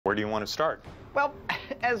Where do you want to start? Well,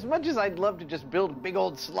 as much as I'd love to just build a big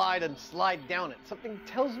old slide and slide down it, something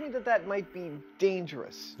tells me that that might be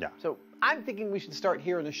dangerous. Yeah. So I'm thinking we should start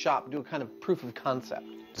here in the shop and do a kind of proof of concept.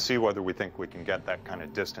 See whether we think we can get that kind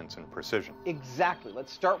of distance and precision. Exactly.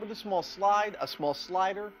 Let's start with a small slide, a small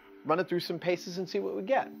slider, run it through some paces and see what we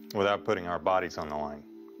get. Without putting our bodies on the line.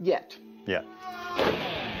 Yet. Yeah.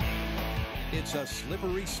 It's a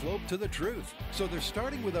slippery slope to the truth, so they're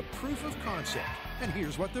starting with a proof of concept, and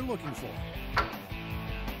here's what they're looking for.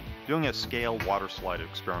 Doing a scale water slide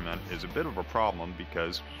experiment is a bit of a problem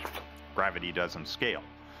because gravity doesn't scale.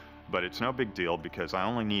 But it's no big deal because I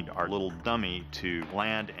only need our little dummy to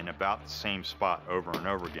land in about the same spot over and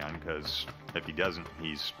over again, because if he doesn't,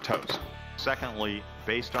 he's toast. Secondly,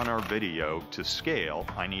 based on our video, to scale,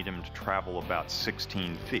 I need him to travel about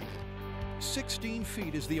 16 feet. 16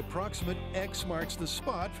 feet is the approximate X marks the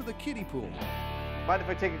spot for the kiddie pool. Mind if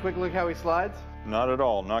I take a quick look how he slides? Not at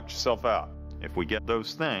all. Knock yourself out. If we get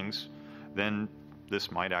those things, then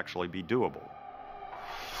this might actually be doable.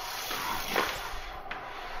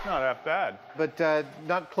 Not that bad. But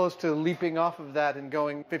not close to leaping off of that and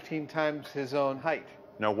going 15 times his own height.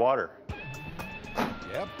 No water.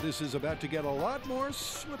 Yep, this is about to get a lot more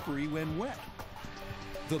slippery when wet.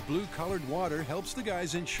 The blue-colored water helps the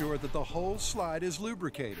guys ensure that the whole slide is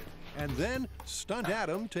lubricated. And then Stunt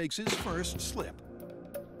Adam takes his first slip.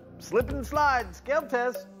 Slip and slide, scale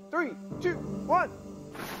test. 3, 2, 1.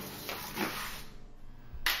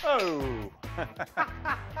 Oh!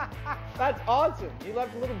 That's awesome. He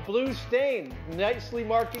left a little blue stain, nicely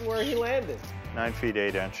marking where he landed. 9 feet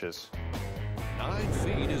 8 inches. 9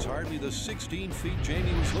 feet is hardly the 16 feet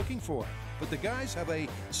Jamie was looking for, but the guys have a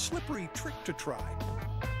slippery trick to try.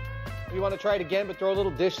 You want to try it again, but throw a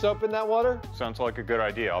little dish soap in that water? Sounds like a good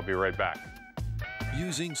idea. I'll be right back.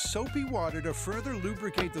 Using soapy water to further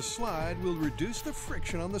lubricate the slide will reduce the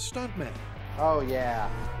friction on the stuntman, Oh, yeah.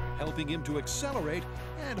 helping him to accelerate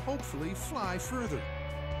and hopefully fly further.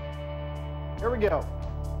 Here we go.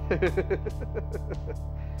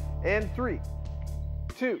 And 3,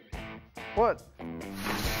 2, 1.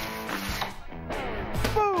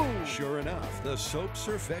 Boom! Sure enough, the soap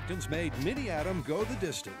surfactants made Mini Adam go the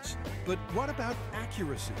distance. But what about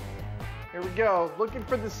accuracy? Here we go. Looking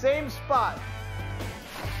for the same spot.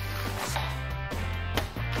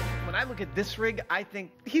 When I look at this rig, I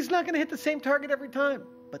think he's not going to hit the same target every time.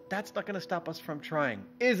 But that's not going to stop us from trying.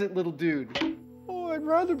 Is it, little dude? Oh, I'd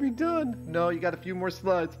rather be done. No, you got a few more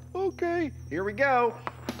slides. Okay, here we go.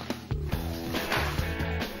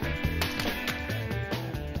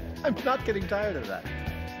 I'm not getting tired of that.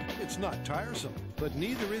 It's not tiresome, but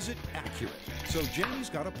neither is it accurate. So Jamie's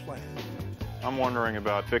got a plan. I'm wondering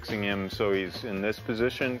about fixing him so he's in this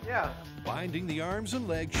position. Yeah. Binding the arms and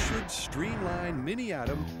legs should streamline Mini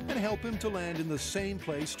Adam and help him to land in the same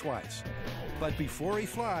place twice. But before he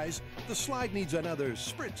flies, the slide needs another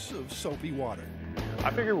spritz of soapy water.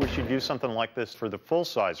 I figure we should use something like this for the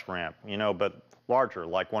full-size ramp, you know, but larger,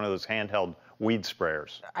 like one of those handheld weed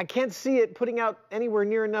sprayers. I can't see it putting out anywhere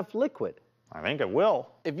near enough liquid. I think it will.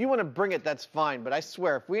 If you want to bring it, that's fine. But I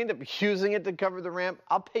swear, if we end up using it to cover the ramp,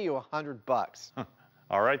 I'll pay you $100.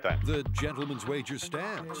 All right, then. The gentleman's wager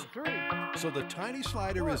stands. 3. So the tiny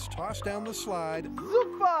slider is tossed down the slide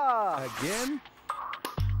Super! again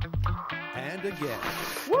and again.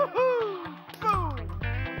 Woohoo! Boom!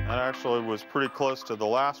 That actually was pretty close to the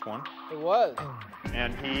last one. It was.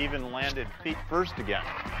 And he even landed feet first again.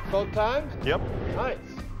 Both times? Yep. Nice.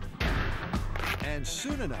 And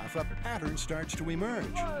soon enough, a pattern starts to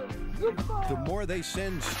emerge. Super! The more they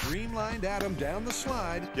send streamlined Adam down the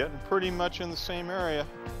slide, Getting pretty much in the same area.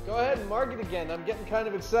 Go ahead and mark it again. I'm getting kind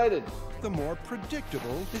of excited. the more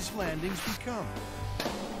predictable his landings become.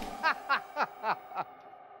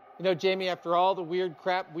 You know, Jamie, after all the weird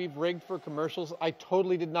crap we've rigged for commercials, I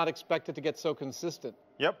totally did not expect it to get so consistent.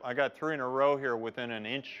 Yep, I got 3 in a row here within an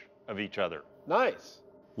inch of each other. Nice.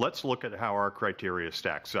 Let's look at how our criteria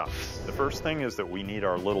stacks up. The first thing is that we need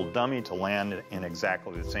our little dummy to land in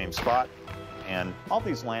exactly the same spot. And all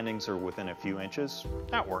these landings are within a few inches.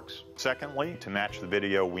 That works. Secondly, to match the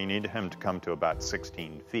video, we need him to come to about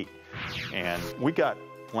 16 feet. And we got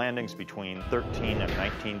landings between 13 and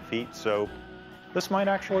 19 feet, so this might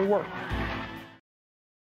actually work.